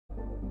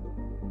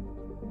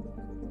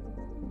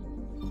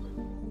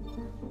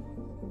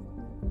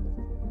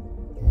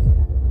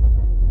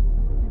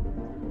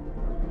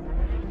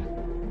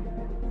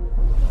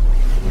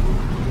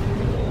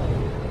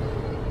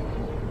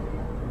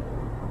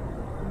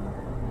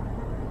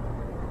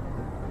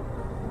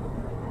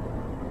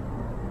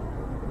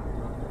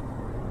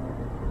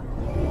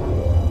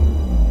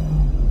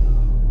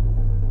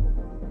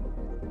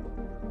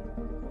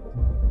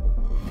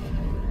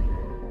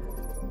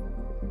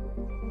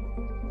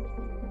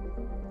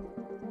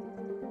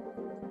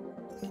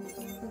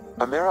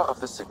A mirror of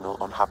the signal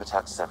on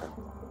Habitat 7.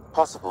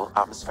 Possible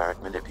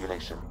atmospheric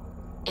manipulation.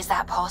 Is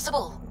that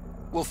possible?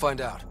 We'll find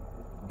out.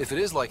 If it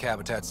is like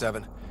Habitat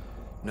 7,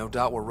 no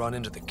doubt we'll run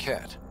into the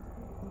cat.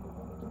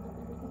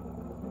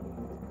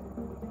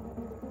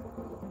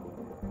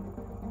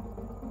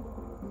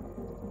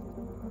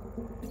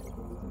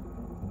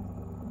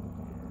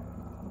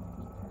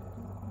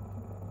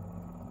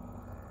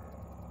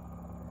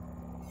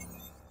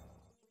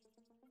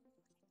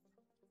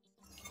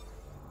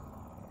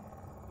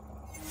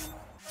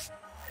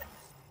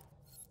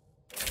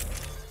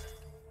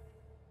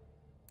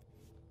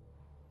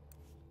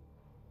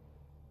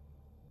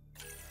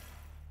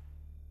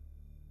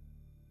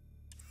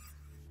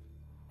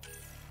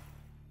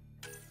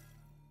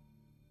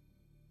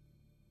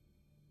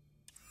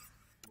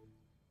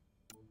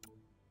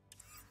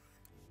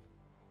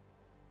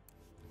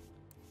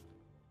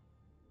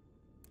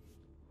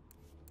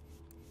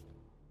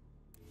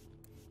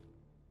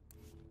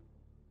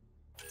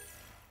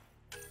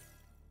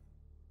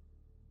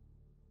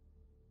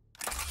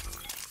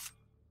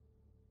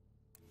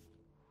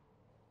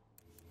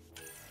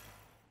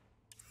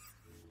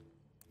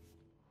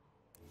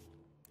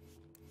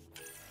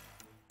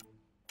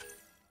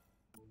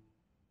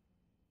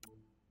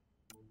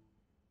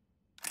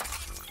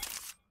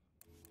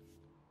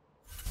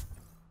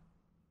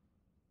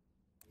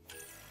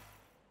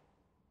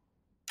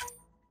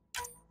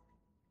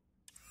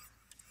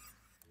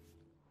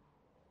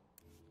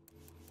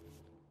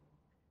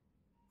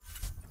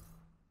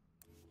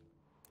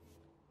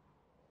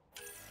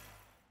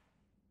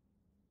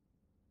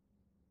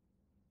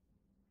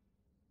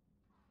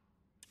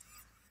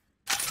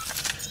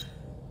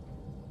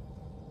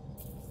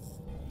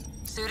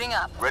 Suiting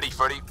up. Ready,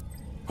 Freddy?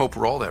 Hope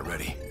we're all that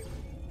ready.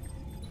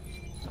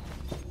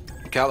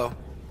 Callow,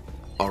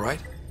 all right?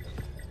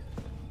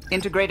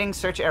 Integrating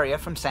search area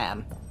from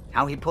Sam.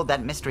 How he pulled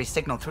that mystery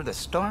signal through the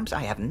storms,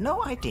 I have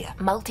no idea.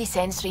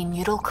 Multisensory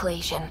neural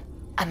collation.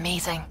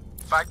 Amazing.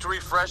 Factory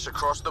fresh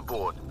across the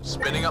board.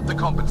 Spinning up the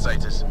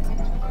compensators.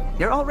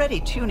 You're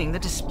already tuning the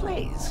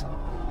displays.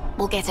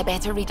 We'll get a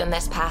better read on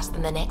this pass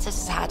than the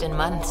Nexus has had in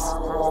months.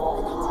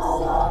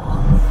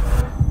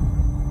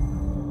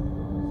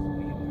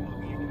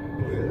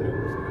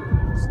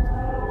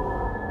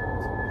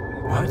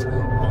 What?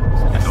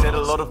 You said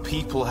a lot of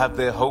people have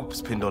their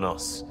hopes pinned on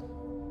us.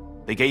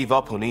 They gave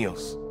up on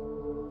Eos.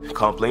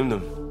 Can't blame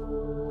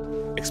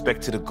them.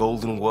 Expected a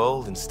golden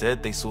world,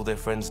 instead they saw their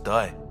friends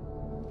die.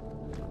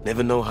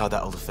 Never know how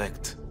that'll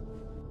affect.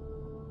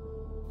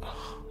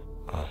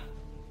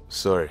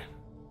 Sorry.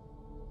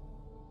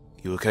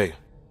 You okay?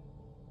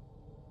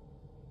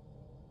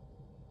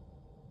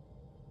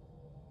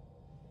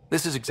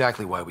 This is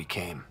exactly why we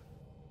came.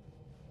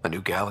 A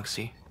new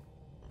galaxy,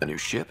 a new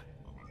ship.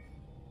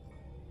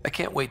 I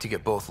can't wait to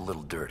get both a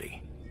little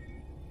dirty.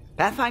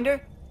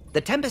 Pathfinder, the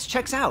Tempest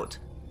checks out.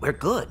 We're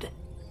good.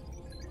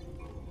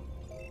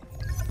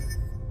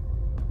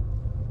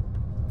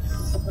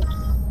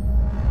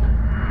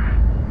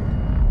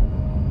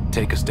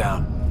 Take us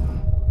down.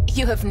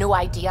 You have no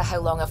idea how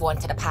long I've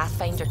wanted a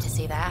Pathfinder to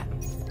say that.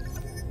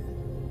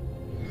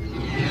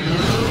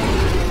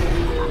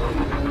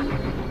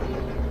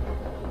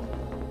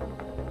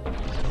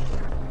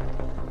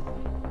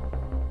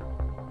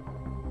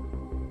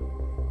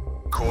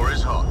 Core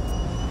is hot.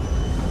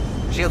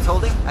 Shields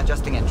holding,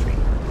 adjusting entry.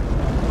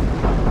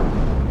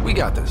 We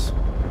got this,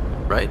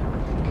 right?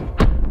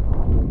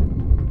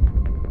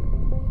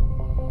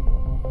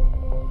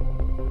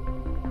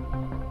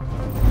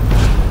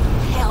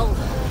 Hell.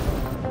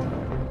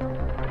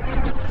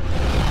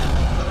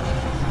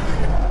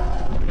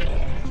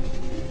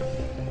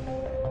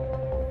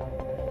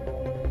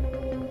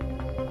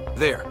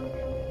 There.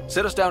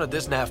 Set us down at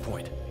this nav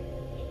point.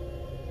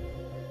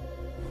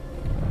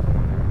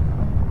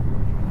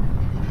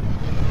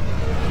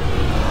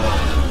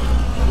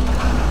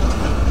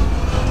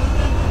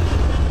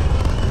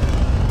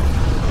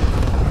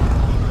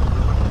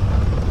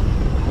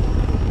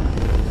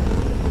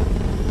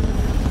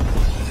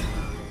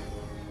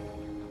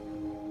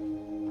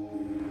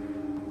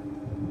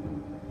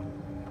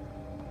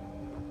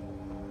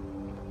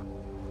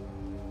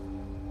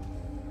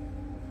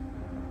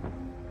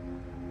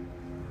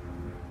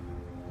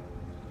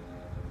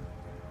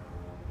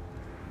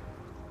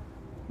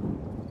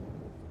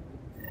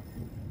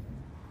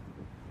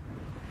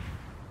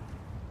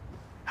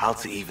 How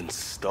to even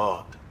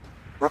start?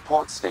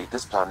 Reports state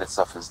this planet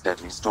suffers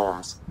deadly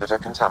storms that are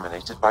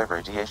contaminated by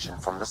radiation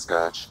from the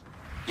Scourge.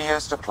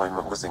 EO's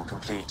deployment was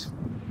incomplete.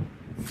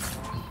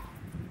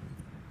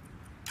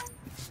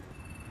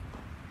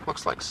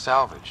 Looks like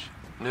salvage.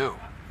 New.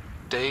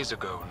 Days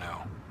ago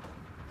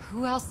new.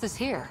 Who else is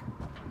here?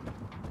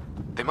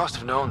 They must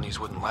have known these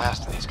wouldn't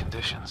last in these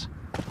conditions.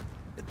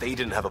 They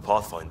didn't have a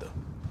Pathfinder.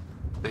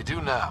 They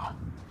do now.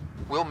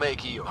 We'll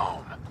make EO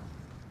home.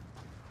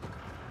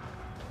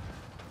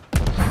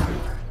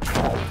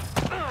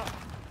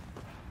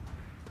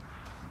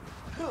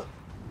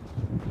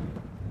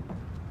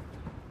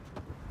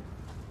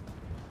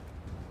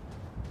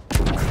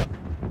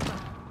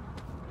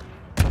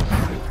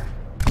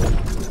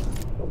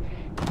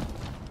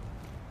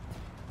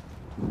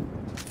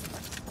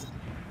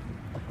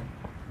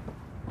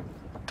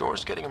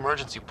 just getting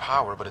emergency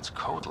power, but it's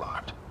code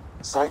locked.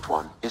 Site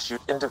 1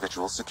 issued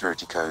individual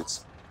security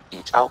codes.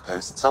 Each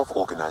outpost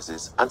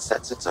self-organizes and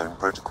sets its own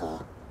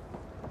protocol.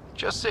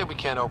 Just say we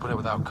can't open it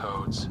without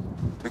codes.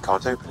 We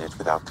can't open it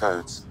without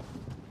codes.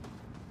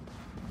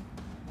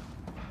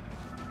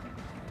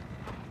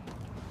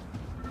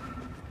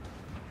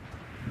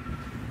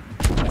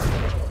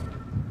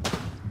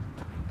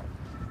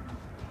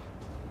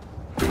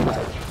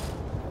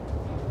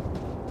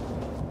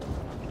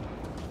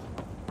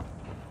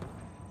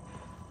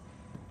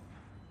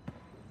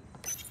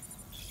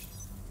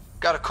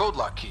 Got a code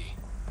lock key.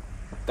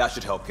 That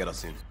should help get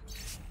us in.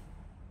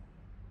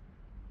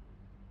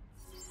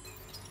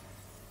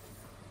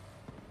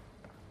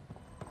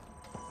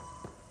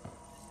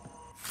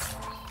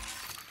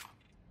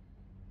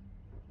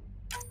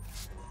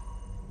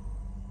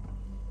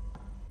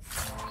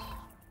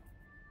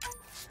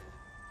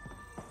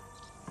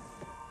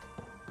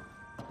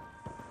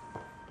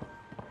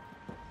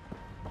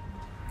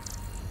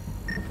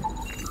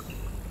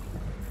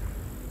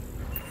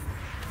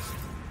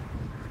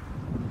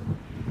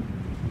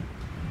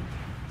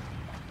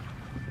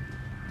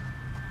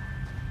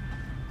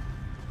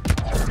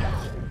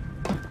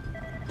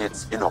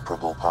 It's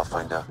inoperable,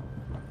 Pathfinder.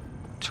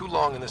 Too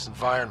long in this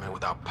environment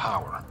without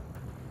power.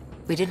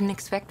 We didn't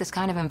expect this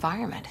kind of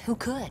environment. Who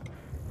could?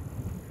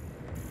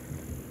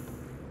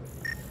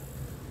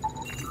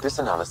 This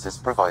analysis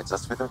provides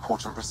us with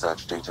important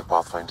research data,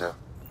 Pathfinder.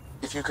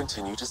 If you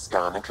continue to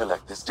scan and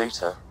collect this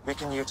data, we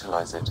can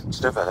utilize it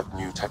to develop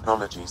new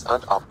technologies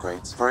and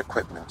upgrades for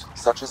equipment,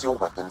 such as your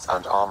weapons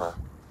and armor.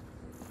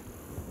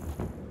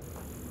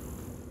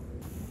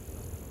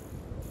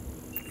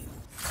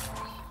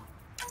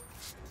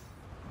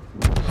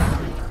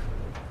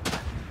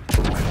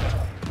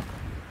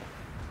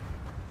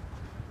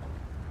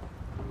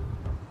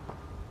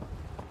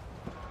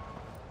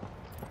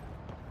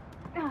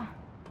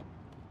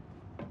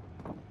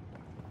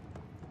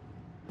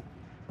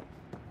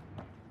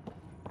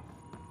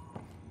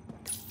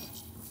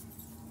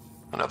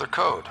 Another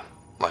code,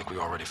 like we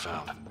already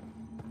found.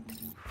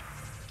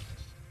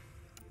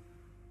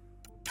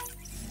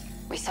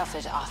 We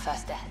suffered our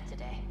first death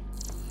today.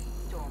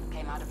 Storm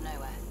came out of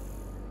nowhere.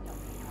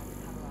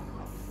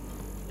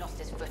 Lost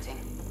his footing.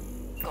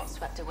 Got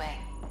swept away.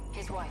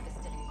 His wife is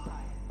still in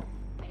cryo.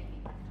 Maybe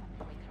by the time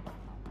we wake her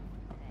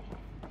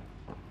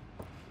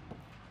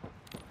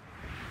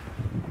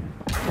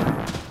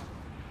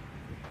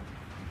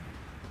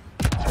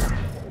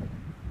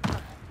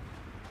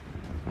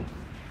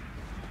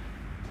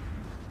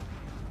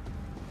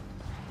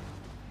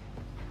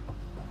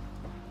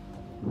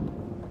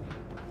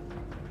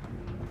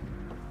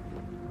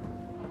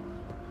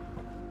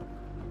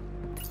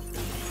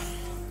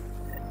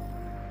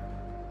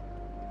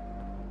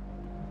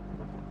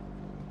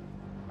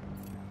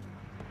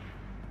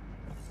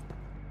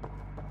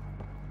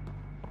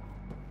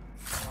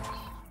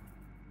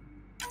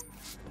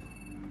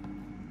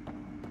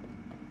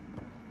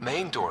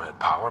Main door had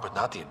power, but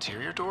not the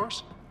interior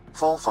doors?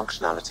 Full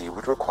functionality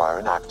would require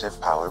an active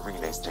power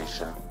relay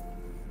station.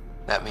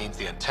 That means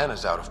the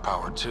antenna's out of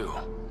power too.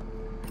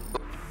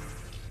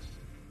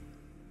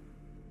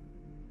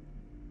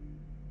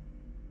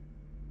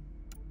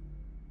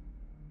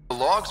 The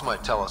logs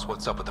might tell us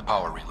what's up with the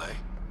power relay.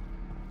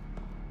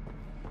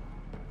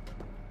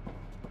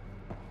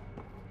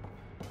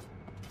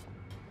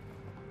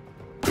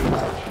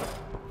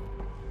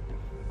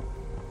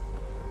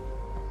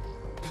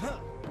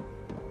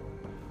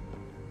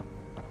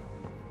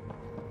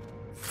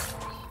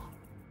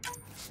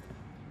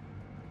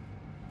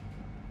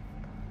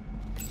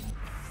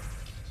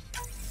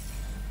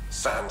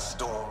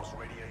 Sandstorms,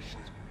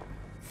 radiation.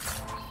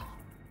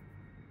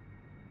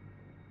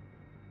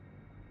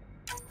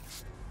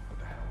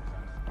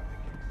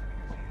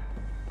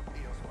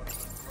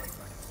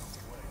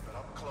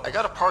 I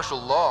got a partial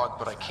log,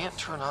 but I can't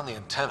turn on the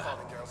antenna.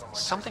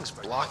 Something's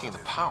blocking the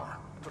power.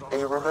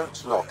 A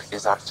remote lock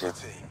is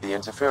active. The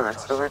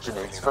interference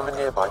originates from a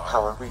nearby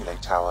power relay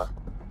tower.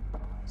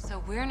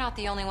 So we're not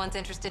the only ones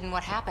interested in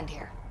what happened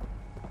here.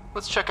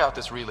 Let's check out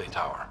this relay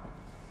tower.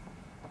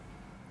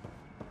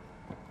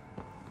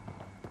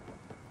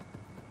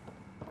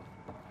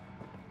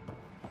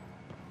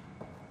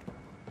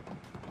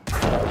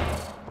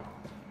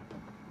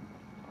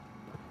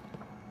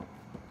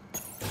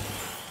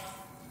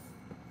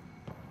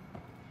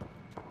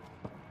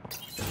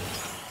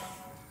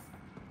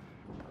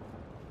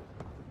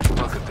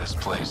 Look at this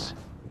place.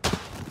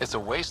 It's a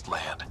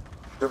wasteland.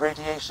 The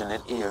radiation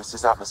in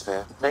Eos's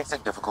atmosphere makes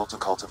it difficult to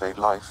cultivate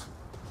life.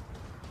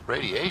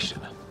 Radiation?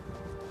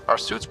 Our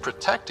suits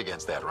protect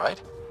against that, right?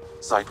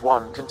 Site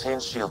 1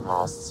 contains shield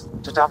masts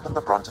to dampen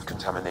the brunt of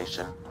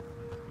contamination.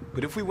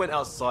 But if we went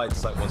outside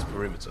Site 1's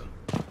perimeter?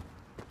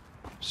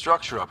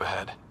 Structure up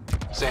ahead.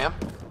 Sam?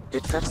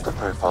 It fits the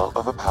profile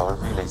of a power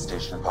relay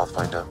station,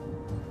 Pathfinder.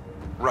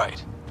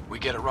 Right. We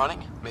get it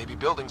running, maybe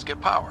buildings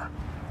get power.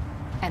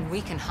 And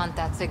we can hunt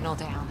that signal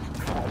down.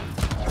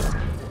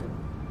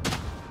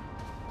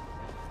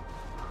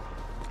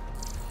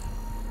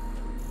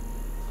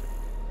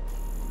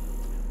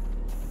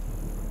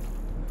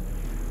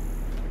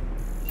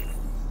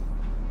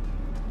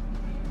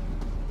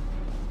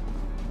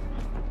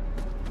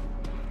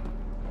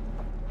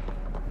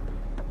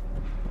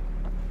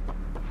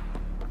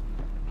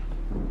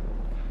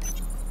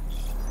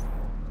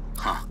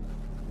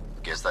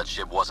 Guess that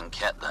ship wasn't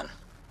Ket then.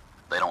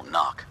 They don't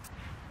knock.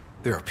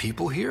 There are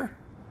people here?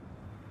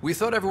 We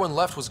thought everyone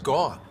left was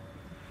gone.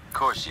 Of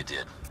course you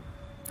did.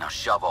 Now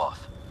shove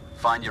off.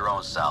 Find your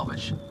own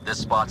salvage. This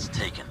spot's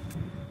taken.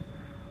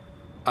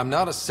 I'm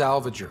not a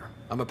salvager.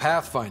 I'm a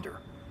pathfinder.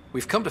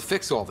 We've come to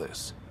fix all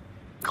this.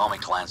 Call me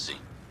Clancy.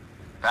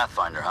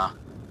 Pathfinder, huh?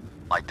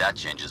 Like that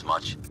changes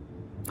much.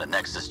 The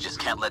Nexus just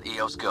can't let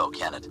EOS go,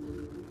 can it?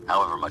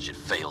 However much it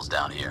fails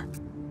down here.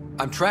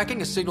 I'm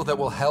tracking a signal that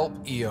will help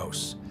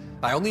EOS.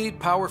 I only need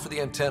power for the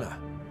antenna.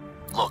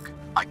 Look,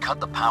 I cut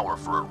the power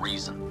for a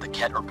reason. The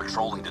Ket are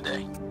patrolling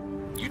today.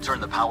 You turn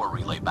the power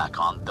relay back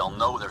on, they'll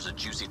know there's a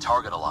juicy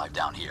target alive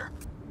down here.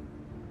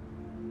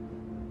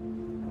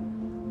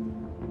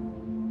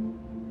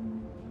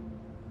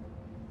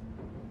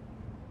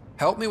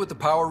 Help me with the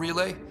power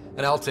relay,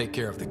 and I'll take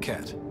care of the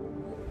Ket.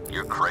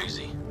 You're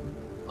crazy.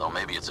 Though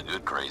maybe it's a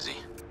good crazy.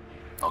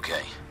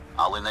 Okay,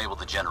 I'll enable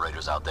the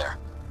generators out there.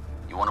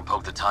 You want to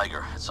poke the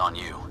tiger, it's on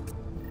you.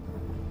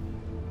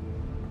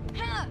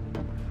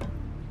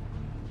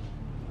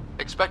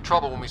 Expect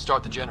trouble when we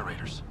start the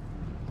generators.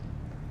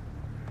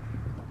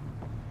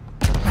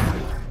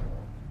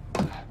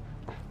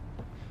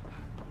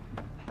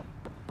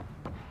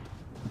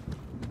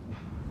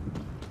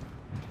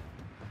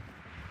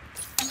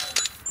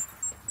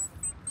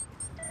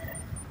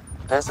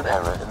 There's an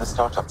error in the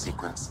startup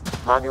sequence.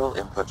 Manual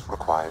input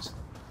required.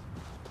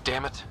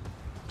 Damn it.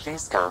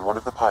 Please scan one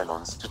of the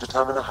pylons to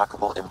determine a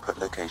hackable input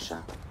location.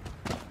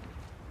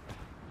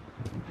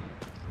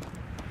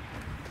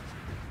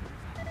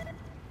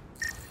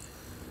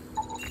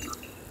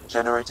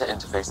 Generator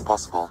interface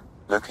possible.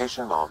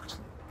 Location marked.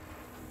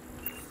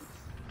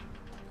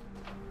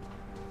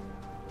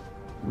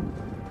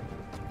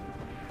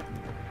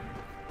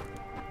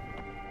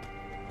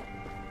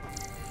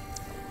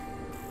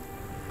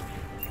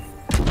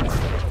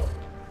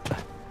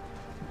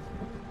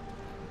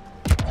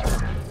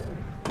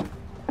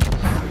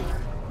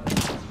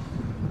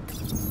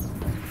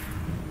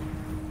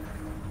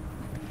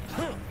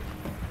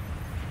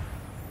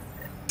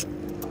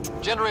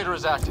 Generator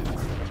is active.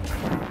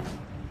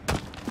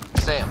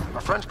 Sam,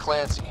 our friend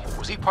Clancy,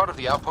 was he part of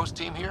the outpost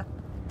team here?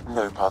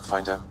 No,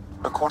 Pathfinder.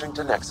 According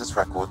to Nexus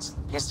records,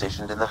 he's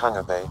stationed in the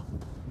hangar bay.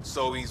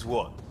 So he's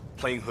what?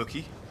 Playing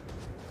hooky?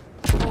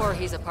 Or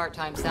he's a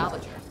part-time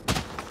salvager.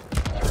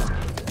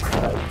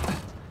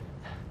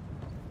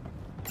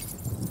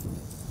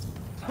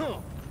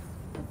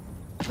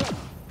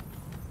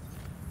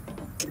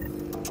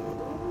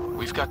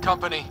 We've got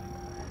company.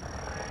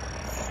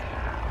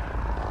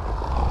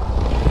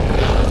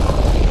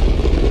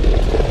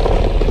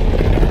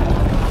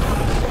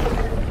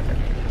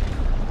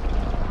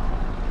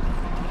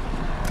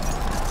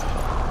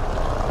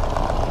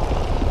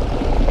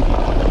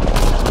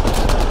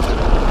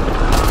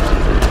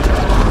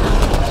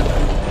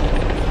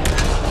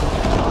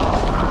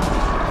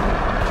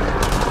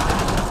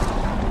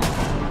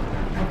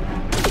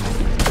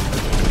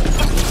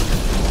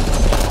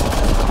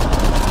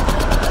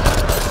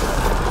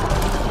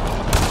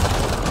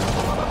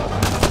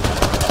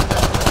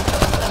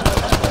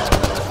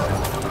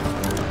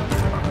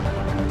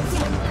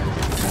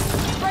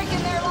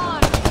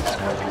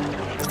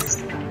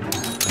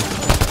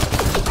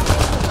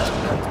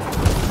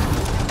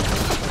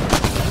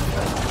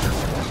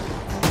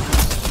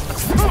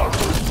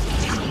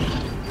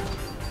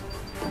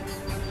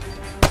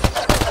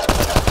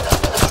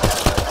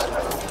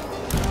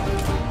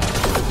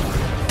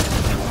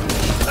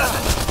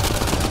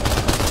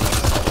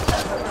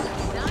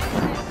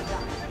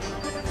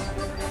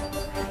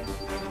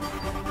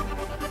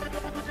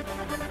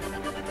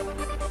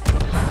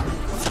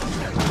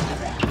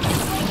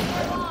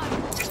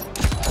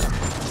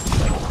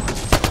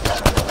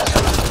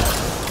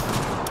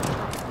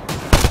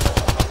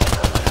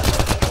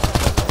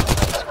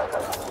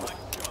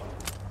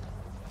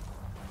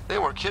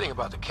 Kidding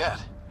about the Ket.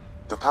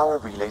 The power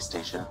relay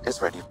station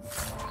is ready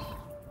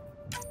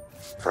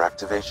for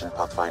activation,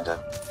 Pathfinder.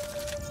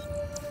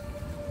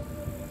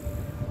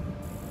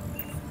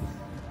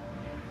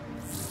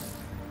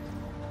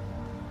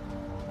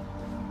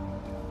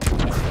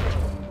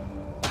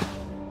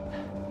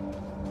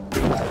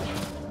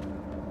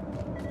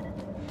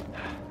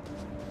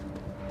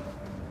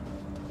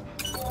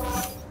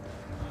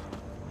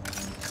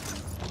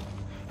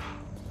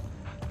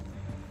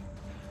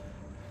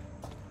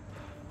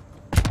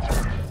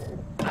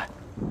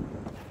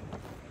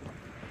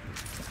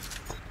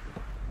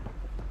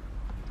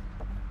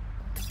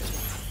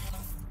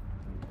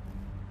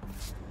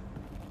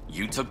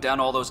 You took down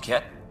all those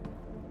Ket?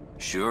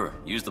 Sure,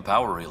 use the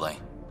power relay.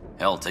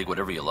 Hell, take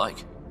whatever you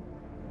like.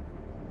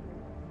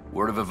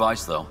 Word of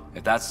advice, though.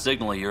 If that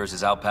signal of yours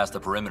is out past the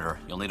perimeter,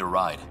 you'll need a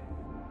ride.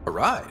 A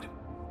ride?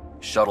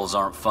 Shuttles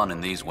aren't fun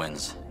in these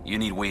winds. You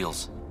need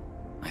wheels.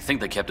 I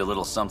think they kept a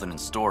little something in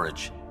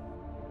storage.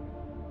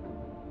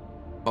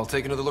 I'll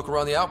take another look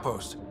around the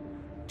outpost.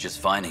 Just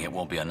finding it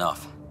won't be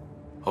enough.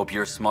 Hope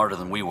you're smarter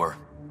than we were.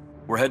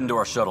 We're heading to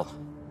our shuttle.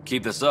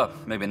 Keep this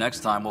up. Maybe next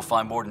time we'll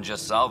find more than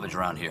just salvage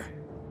around here.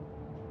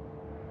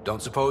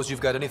 Don't suppose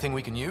you've got anything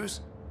we can use?